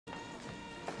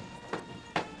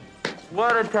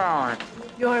What a talent.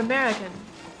 You're American.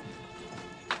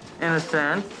 In a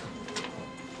sense.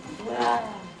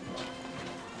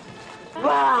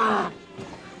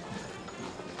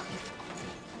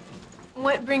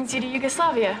 What brings you to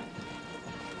Yugoslavia?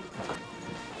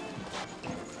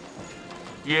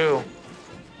 You.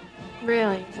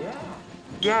 Really?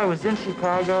 Yeah, I was in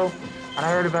Chicago, and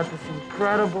I heard about this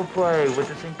incredible play with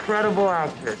this incredible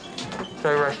actress. So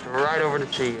I rushed right over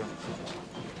to see you.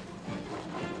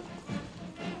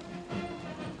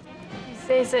 You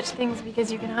say such things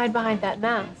because you can hide behind that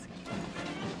mask.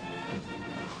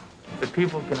 But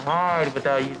people can hide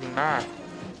without using masks.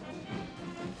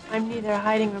 I'm neither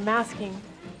hiding or masking,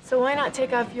 so why not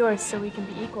take off yours so we can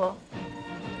be equal?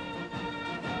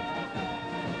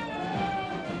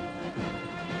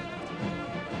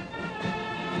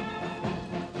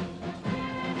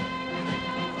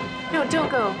 No, don't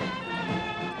go.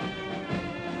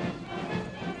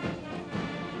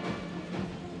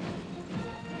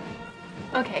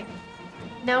 Okay,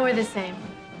 now we're the same.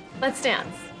 Let's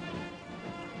dance.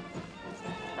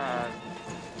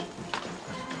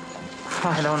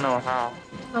 I don't know how.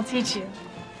 I'll teach you.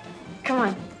 Come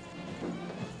on.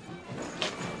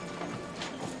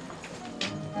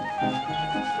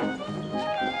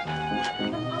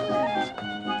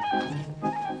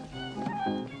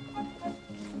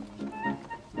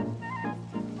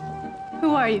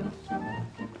 Who are you?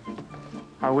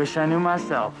 I wish I knew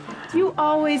myself. Do you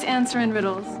always answer in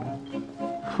riddles?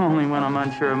 Only when I'm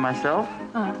unsure of myself.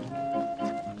 Huh.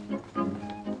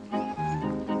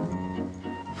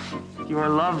 You are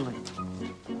lovely.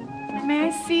 May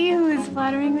I see who is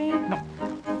flattering me? No.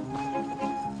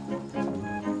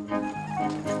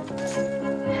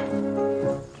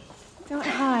 Don't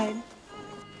hide.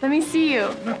 Let me see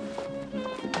you.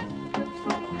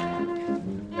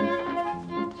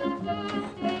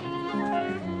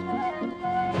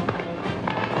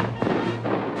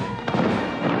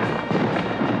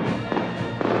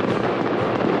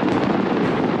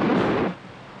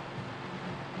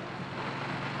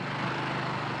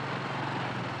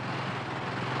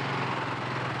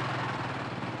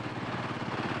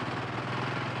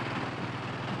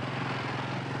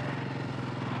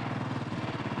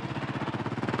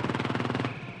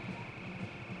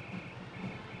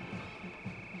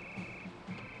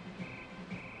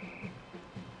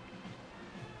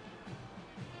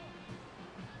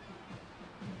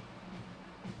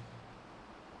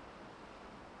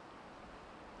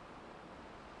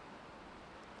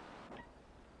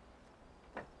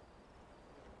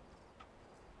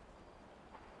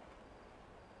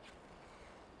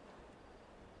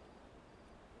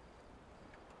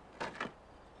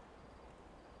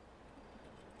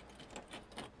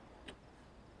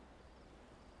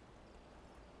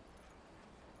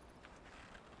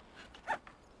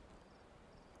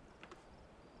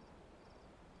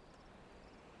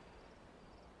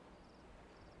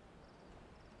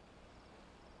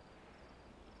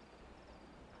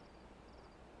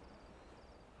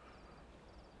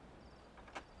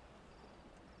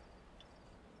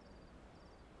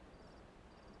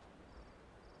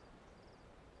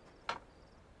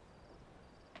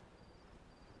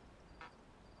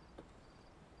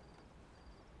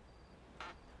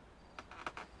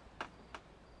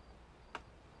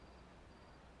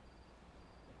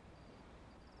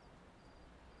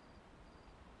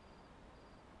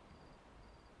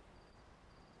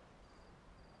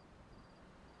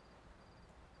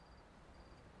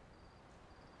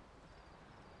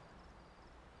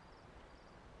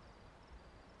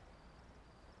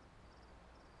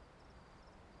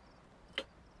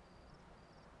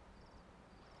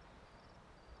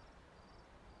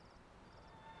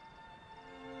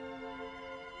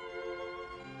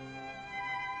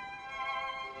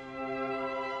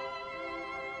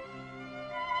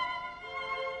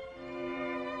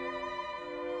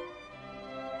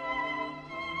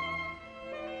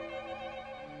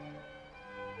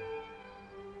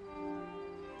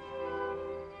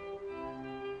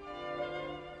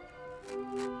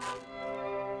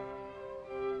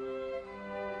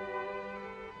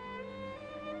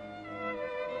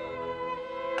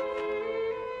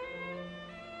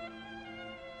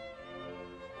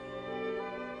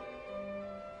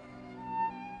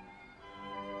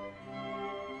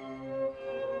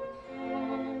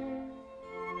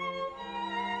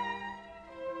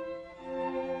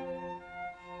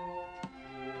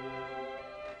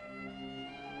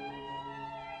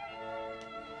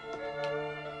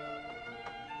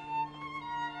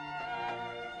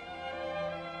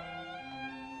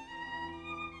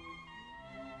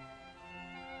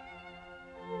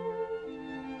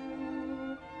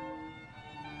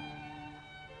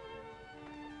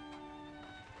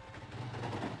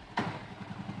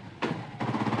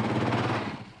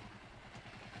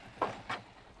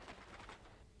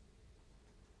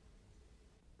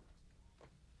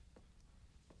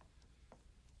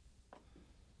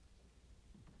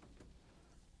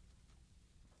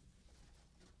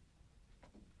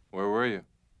 Where were you?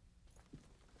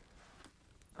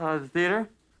 The theater?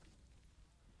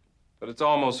 But it's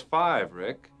almost 5,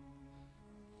 Rick.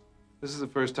 This is the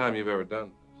first time you've ever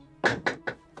done this.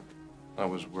 I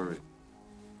was worried.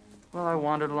 Well, I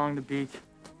wandered along the beach.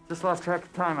 Just lost track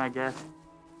of time, I guess.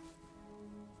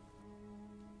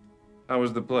 How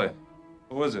was the play?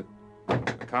 What was it? A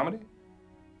comedy?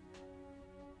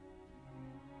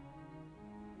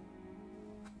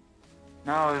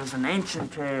 No, it was an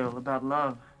ancient tale about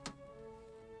love.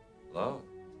 Love.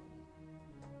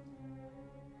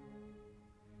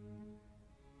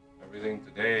 Everything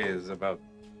today is about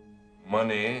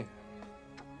money,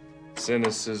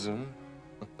 cynicism.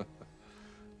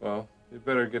 Well, you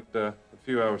better get a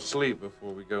few hours sleep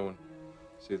before we go and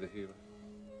see the healer.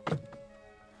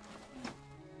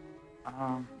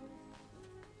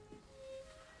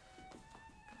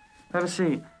 Have a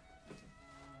seat.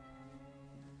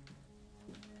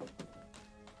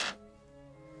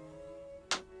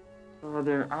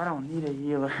 Father, I don't need a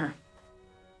healer.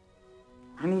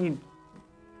 I need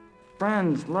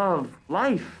friends, love,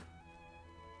 life.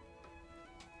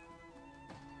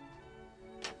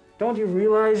 Don't you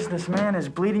realize this man is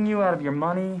bleeding you out of your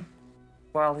money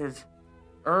while his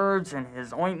herbs and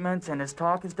his ointments and his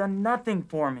talk has done nothing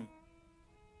for me?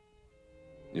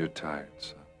 You're tired,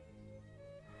 son.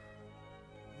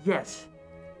 Yes,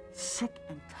 sick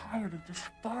and tired of this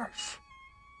farce.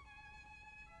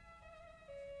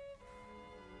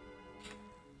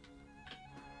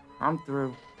 I'm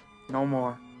through. No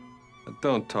more.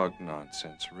 Don't talk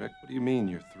nonsense, Rick. What do you mean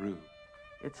you're through?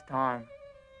 It's time.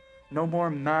 No more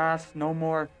masks, no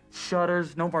more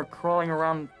shutters, no more crawling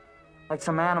around like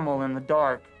some animal in the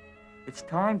dark. It's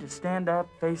time to stand up,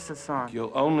 face the sun.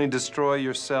 You'll only destroy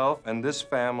yourself and this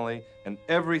family and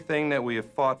everything that we have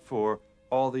fought for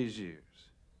all these years.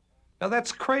 Now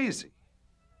that's crazy.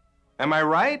 Am I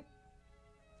right?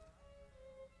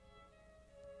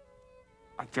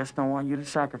 I just don't want you to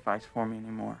sacrifice for me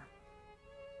anymore.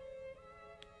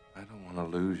 I don't want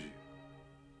to lose you.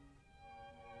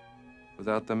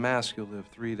 Without the mask, you'll live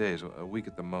 3 days, a week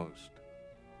at the most.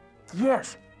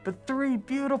 Yes, but 3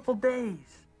 beautiful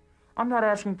days. I'm not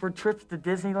asking for trips to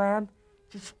Disneyland,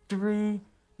 just 3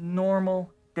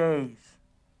 normal days.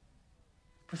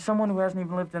 For someone who hasn't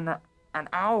even lived in an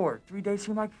hour, 3 days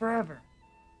seem like forever.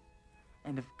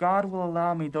 And if God will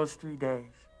allow me those 3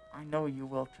 days, I know you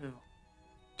will too.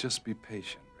 Just be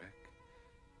patient, Rick.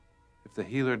 If the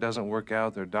healer doesn't work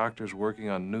out, their doctor's working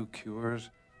on new cures.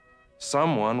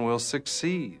 Someone will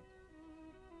succeed.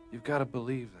 You've got to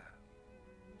believe that.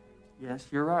 Yes,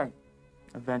 you're right.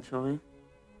 Eventually.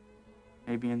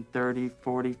 Maybe in 30,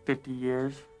 40, 50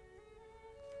 years.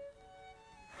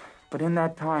 But in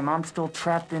that time, I'm still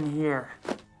trapped in here.